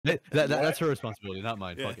That's her responsibility, not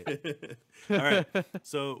mine. Yeah. Fuck it. All right.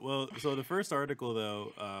 So the first article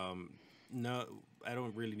though, no, I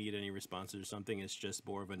don't really need any responses or something. It's just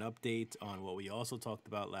more of an update on what we also talked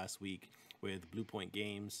about last week with Blue Point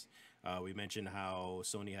Games. We mentioned how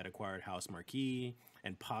Sony had acquired House Marquee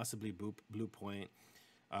and possibly Blue Point.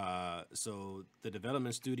 So the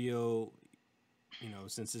development studio,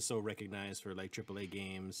 since it's so recognized for like AAA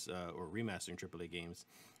games or remastering AAA games,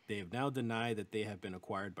 they have now denied that they have been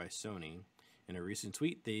acquired by Sony. In a recent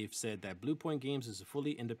tweet, they've said that Blue Point Games is a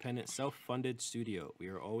fully independent, self-funded studio. We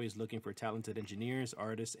are always looking for talented engineers,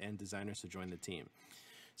 artists, and designers to join the team.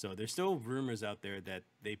 So there's still rumors out there that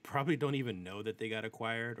they probably don't even know that they got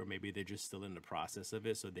acquired, or maybe they're just still in the process of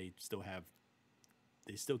it. So they still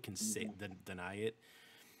can say deny it.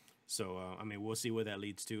 So I mean, we'll see where that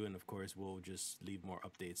leads to, and of course, we'll just leave more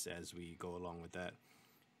updates as we go along with that.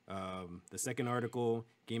 The second article,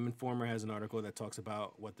 Game Informer has an article that talks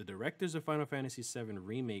about what the directors of Final Fantasy VII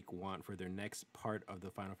Remake want for their next part of the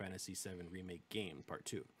Final Fantasy VII Remake game, Part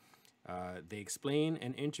 2. They explain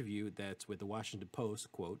an interview that's with the Washington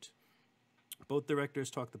Post, quote, both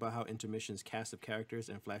directors talked about how Intermission's cast of characters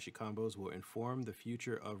and flashy combos will inform the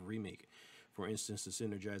future of Remake. For instance, the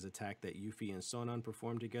synergized attack that Yuffie and Sonon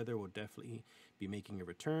perform together will definitely be making a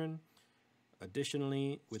return.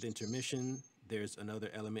 Additionally, with Intermission, there's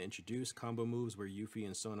another element introduced, combo moves where Yuffie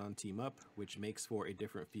and Sonon team up, which makes for a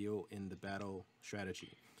different feel in the battle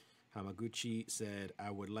strategy. Hamaguchi said,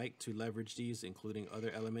 I would like to leverage these, including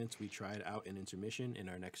other elements we tried out in Intermission in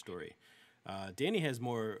our next story. Danny has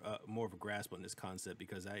more of a grasp on this concept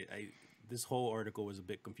because this whole article was a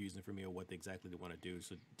bit confusing for me of what exactly they want to do.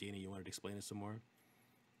 So, Danny, you wanted to explain it some more?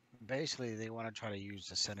 Basically, they want to try to use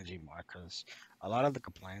the synergy more because a lot of the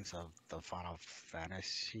complaints of the Final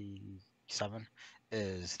Fantasy VII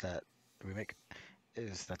is that the remake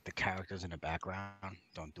is that the characters in the background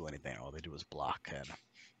don't do anything. All they do is block, and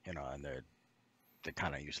and they're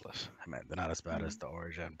kind of useless. I mean, they're not as bad as the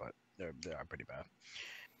Origin, but they are pretty bad.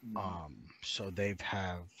 So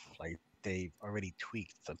they've already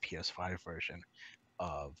tweaked the PS5 version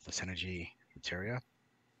of the synergy materia.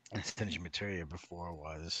 And synergy materia before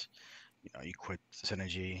was, you quit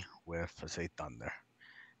synergy with, let's say, thunder,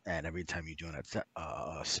 and every time you do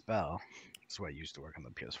a spell, that's what I used to work on the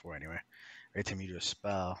PS4 anyway. Every time you do a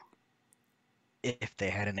spell, if they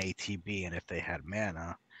had an ATB and if they had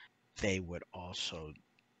mana, they would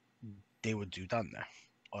do thunder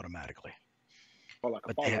automatically. Or like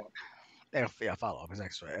a But follow up.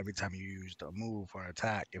 Exactly. So every time you used a move or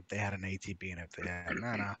attack, if they had an ATB and if they had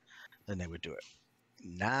mana, then they would do it.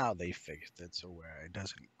 Now they fixed it so where it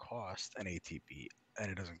doesn't cost an ATB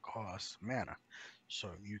and it doesn't cost mana. So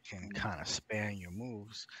you can kind of span your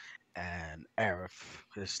moves, and Aerith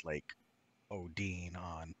is like ODing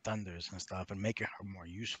on thunders and stuff and making her more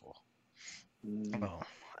useful. Well,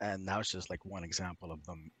 and that was just like one example of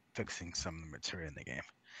them fixing some of the material in the game.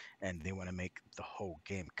 And they want to make the whole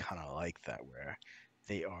game kind of like that, where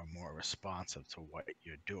they are more responsive to what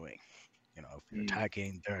you're doing. If you're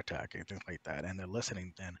attacking, they're attacking, things like that. And they're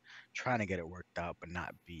listening and trying to get it worked out, but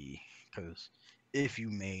not be. Because if you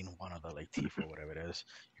main one of the like Tifa or whatever it is,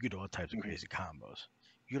 you could do all types of crazy combos.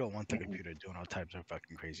 You don't want the computer doing all types of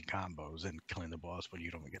fucking crazy combos and killing the boss when you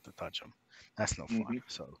don't even get to touch them. That's no fun.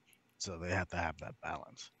 So they have to have that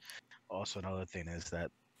balance. Also, another thing is that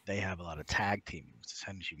they have a lot of tag team moves,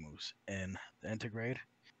 synergy moves in the Intergrade.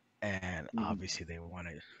 And obviously they want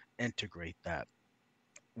to integrate that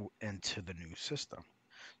into the new system.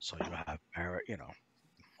 So you'll have Barrett,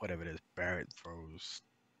 whatever it is, Barrett throws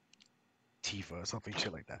Tifa or something,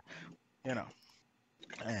 shit like that,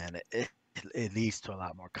 and it leads to a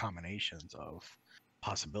lot more combinations of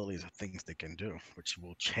possibilities of things they can do, which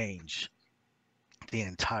will change the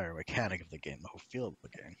entire mechanic of the game, the whole feel of the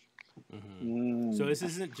game. So this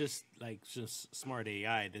isn't just smart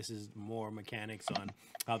AI. This is more mechanics on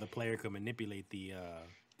how the player can manipulate the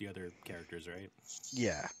other characters, right?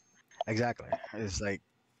 Yeah, exactly. It's like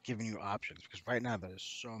giving you options because right now there's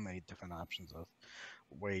so many different options of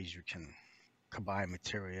ways you can combine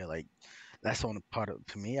material. Like that's the only part of,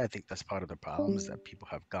 to me, I think that's part of the problem is that people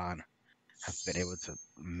have been able to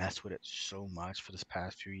mess with it so much for this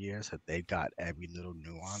past few years that they got every little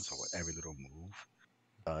nuance or what every little move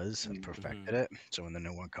does and perfected it. So when the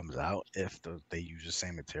new one comes out, if they use the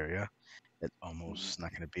same material, it's almost not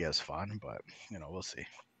going to be as fun. But we'll see.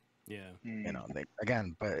 Yeah.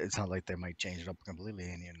 But it's not like they might change it up completely,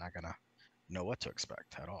 and you're not gonna know what to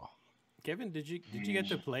expect at all. Kevin, did you get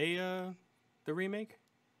to play the remake?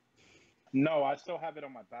 No, I still have it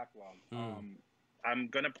on my backlog. I'm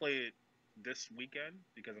gonna play it this weekend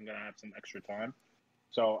because I'm gonna have some extra time.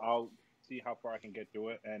 So I'll see how far I can get through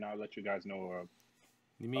it, and I'll let you guys know.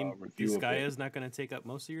 You mean review of it. Disgaea is not going to take up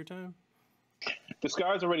most of your time? The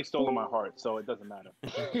sky's already stolen my heart, so it doesn't matter.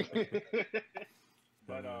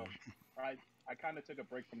 But I kind of took a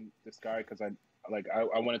break from the sky because I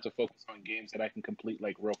wanted to focus on games that I can complete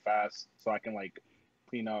like real fast, so I can like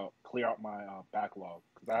clear out my backlog,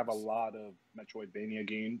 because I have a lot of Metroidvania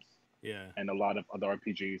games Yeah. and a lot of other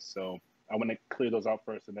RPGs. So I want to clear those out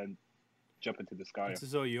first and then jump into the sky.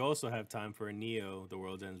 So you also have time for Neo: The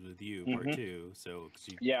World Ends with You Part 2. So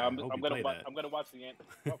I'm gonna watch the anime.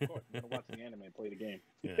 Of course, I'm gonna watch the anime and play the game.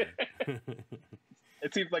 Yeah.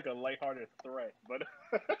 It seems like a lighthearted threat, but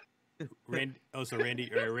Randy,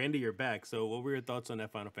 you're back. So what were your thoughts on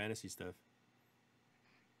that Final Fantasy stuff?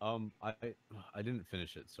 I didn't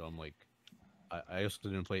finish it, so I'm like, I also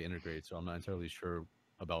didn't play Integrate, so I'm not entirely sure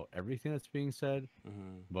about everything that's being said.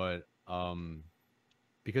 But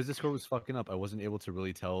because Discord was fucking up, I wasn't able to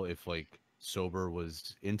really tell if like Sober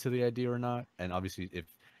was into the idea or not. And obviously,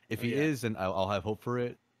 if he is, then I'll have hope for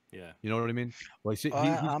it. Yeah, you know what I mean. Like,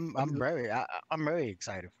 I'm very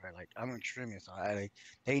excited for it. Like, I'm extremely excited. Like,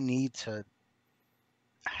 they need to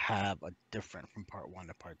have a different from part 1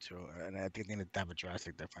 to part 2, and I think they need to have a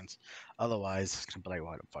drastic difference. Otherwise, it's gonna be like,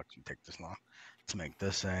 why the fuck you take this long to make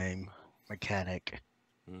the same mechanic,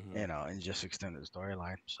 you know, and just extend the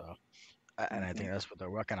storyline? So, and I think that's what they're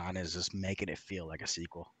working on, is just making it feel like a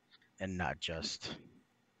sequel and not just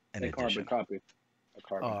an addition. carbon copy.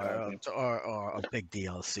 Or a big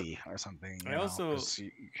DLC or something.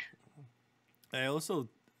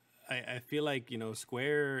 I feel like, you know,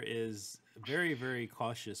 Square is very, very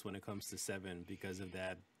cautious when it comes to 7 because of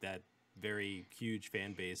that very huge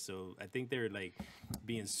fan base. So I think they're like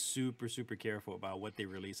being super, super careful about what they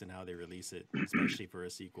release and how they release it, especially for a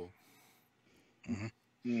sequel.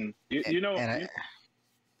 You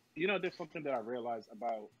know, there's something that I realized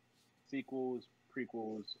about sequels,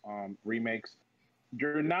 prequels, remakes.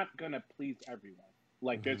 You're not gonna please everyone.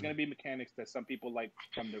 Like, there's gonna be mechanics that some people like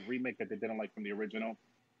from the remake that they didn't like from the original,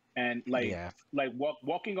 and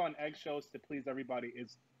walking on eggshells to please everybody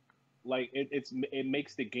is like it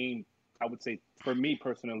makes the game, I would say, for me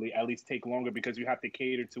personally, at least take longer, because you have to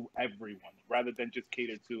cater to everyone rather than just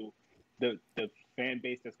cater to the fan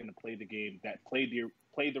base that's gonna play the game, that played the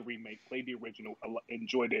remake, played the original,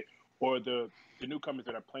 enjoyed it, or the newcomers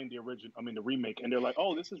that are playing the remake, and they're like,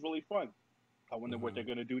 oh, this is really fun. I wonder what they're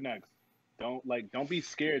gonna do next. Don't be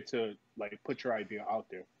scared to like put your idea out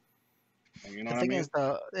there. You know the what thing I mean? is,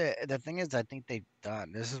 the thing is, I think they've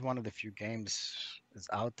done. This is one of the few games that's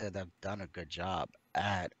out there that've done a good job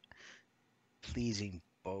at pleasing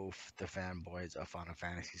both the fanboys of Final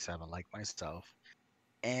Fantasy VII, like myself,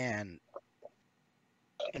 and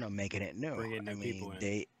making it new. Bringing new people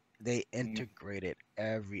in. They integrated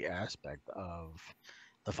every aspect of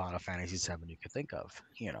the Final Fantasy VII you could think of.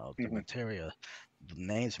 The material, the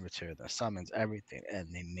names of material, the summons, everything,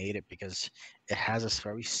 and they made it because it has this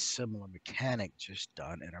very similar mechanic, just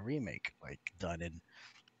done in a remake, like done in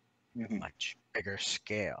much bigger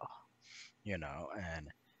scale, and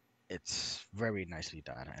it's very nicely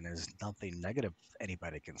done, and there's nothing negative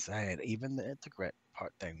anybody can say. And even the integrate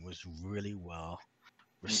part thing was really well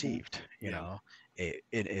received.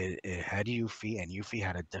 It had Yuffie, and Yuffie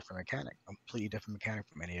had a different mechanic, completely different mechanic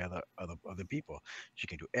from any other people. She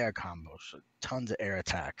can do air combos, tons of air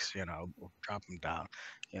attacks, drop them down.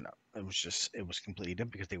 It was completely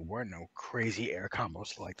different because there were no crazy air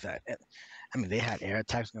combos like that. I mean, they had air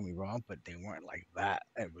attacks, don't get me wrong, but they weren't like that.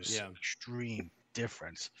 It was extreme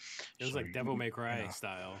difference. It was like Devil May Cry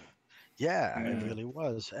style. Yeah, it really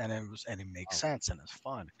was, and it makes sense, and it's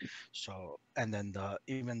fun. So, and then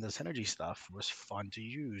even the synergy stuff was fun to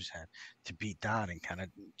use and to beat down and kind of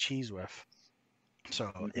cheese with.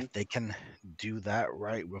 So if they can do that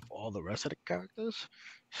right with all the rest of the characters,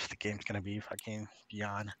 the game's gonna be fucking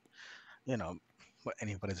beyond, what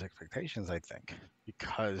anybody's expectations, I think,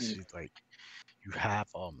 because you have,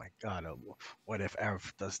 oh my god, what if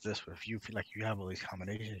Arif does this with you? Feel like you have all these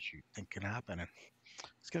combinations you think can happen, and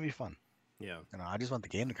it's gonna be fun. Yeah. I just want the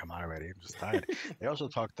game to come out already. I'm just tired. They also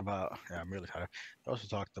talked about, I'm really tired. They also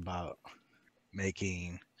talked about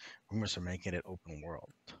rumors of making it open world.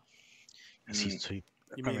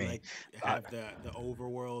 You mean like have the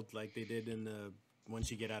overworld like they did in the once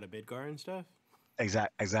you get out of Midgar and stuff?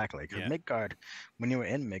 Exactly. Because Yeah. Midgard, when you were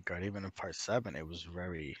in Midgard, even in part 7, it was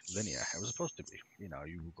very linear. It was supposed to be. You know,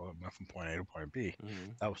 you went from point A to point B.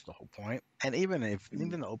 Mm-hmm. That was the whole point. And even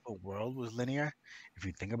the open world was linear, if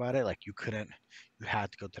you think about it, like you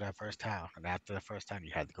had to go to that first town, and after the first town,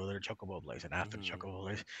 you had to go to the Chocobo place, and after the Mm-hmm. Chocobo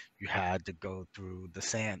place, you had to go through the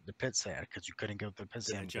pit sand, because you couldn't go through the pit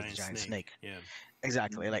To sand that because of the giant snake. Yeah.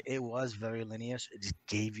 Exactly. Like it was very linear. So it just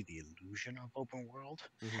gave you the illusion of open world,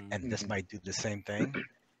 Mm-hmm. and this might do the same thing.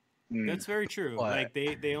 That's very true. But Like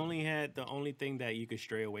they only had the only thing that you could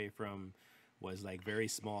stray away from was like very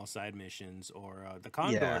small side missions or Yeah.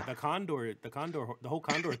 the whole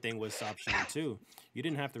condor thing was optional too. You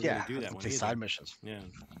didn't have to really yeah, do that one the either. side missions. Yeah.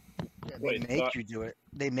 Yeah, they Wait, make you do it.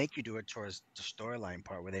 They make you do it towards the storyline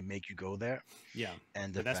part where they make you go there Yeah.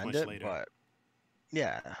 and But that's defend much it. later. But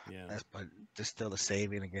yeah, Yeah. but there's still the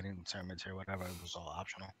saving and getting the term material, whatever. It was all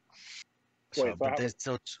optional. Wait, so But there's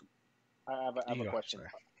still. I have a You go, question.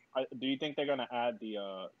 sorry. Do you think they're gonna add the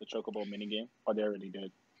Chocobo minigame, or they already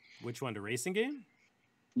did? Which one? The racing game?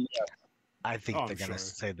 Yeah. I think Oh, they're I'm gonna sure.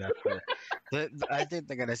 say that. I think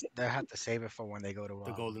they have to save it for when they go to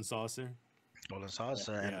The golden saucer? Golden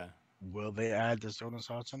Saucer. And Yeah. will they add this Golden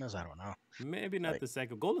Saucer in this? I don't know. Maybe not Like- the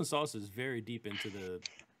second. Golden saucer is very deep into the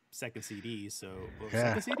second CD. So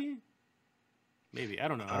Yeah. second CD? Maybe I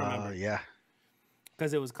don't know. I don't remember. Yeah.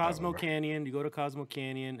 Because it was Cosmo remember. Canyon. You go to Cosmo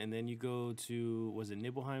Canyon, and then you go to was it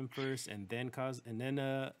Nibelheim first, and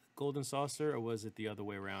then Golden Saucer, or was it the other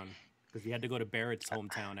way around? Because you had to go to Barrett's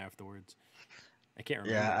hometown afterwards. I can't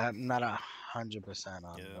remember. Yeah, I'm not 100%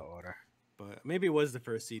 on Yeah. the order. But maybe it was the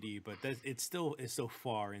first CD. But it's still is so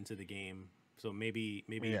far into the game. So maybe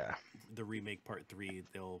Yeah. the remake part 3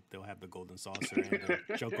 they'll have the Golden Saucer and the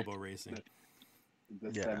Chocobo racing.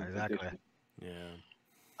 The Yeah, 7th exactly. edition.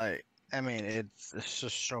 Yeah. I mean, it's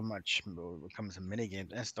just so much when it comes to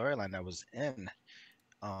minigames and storyline that was in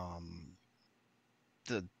um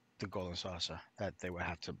the Golden Saucer that they would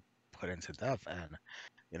have to put into depth, and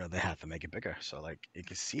they have to make it bigger. So like you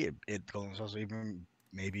can see it Golden Saucer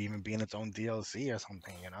maybe even being its own DLC or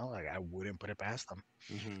something. Like I wouldn't put it past them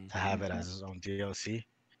Mm-hmm. to have it as its own DLC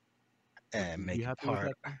and Would make you it happy with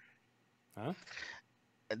part. that? Huh?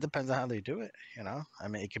 It depends on how they do it. I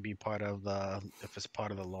mean, it could be part of if it's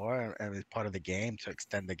part of the lore and it's part of the game to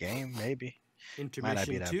extend the game, maybe. Might not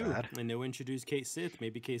be Intermission that 2, bad. and they'll introduce Kate Sith.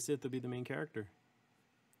 Maybe Kate Sith will be the main character.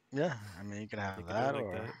 Yeah, I mean, you can have They could do it that, like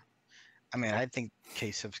or that. I mean, I think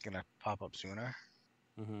K-Sip's gonna pop up sooner.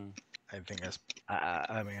 Mm-hmm. I think that's.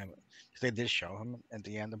 I mean, 'cause they did show him at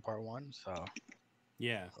the end of part 1, so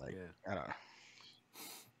Yeah. like Yeah. I don't know.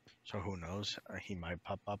 So who knows? He might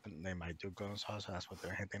pop up and they might do Golden Sauce. That's what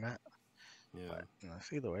they're hinting at. Yeah. But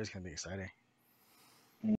either way, it's gonna be exciting.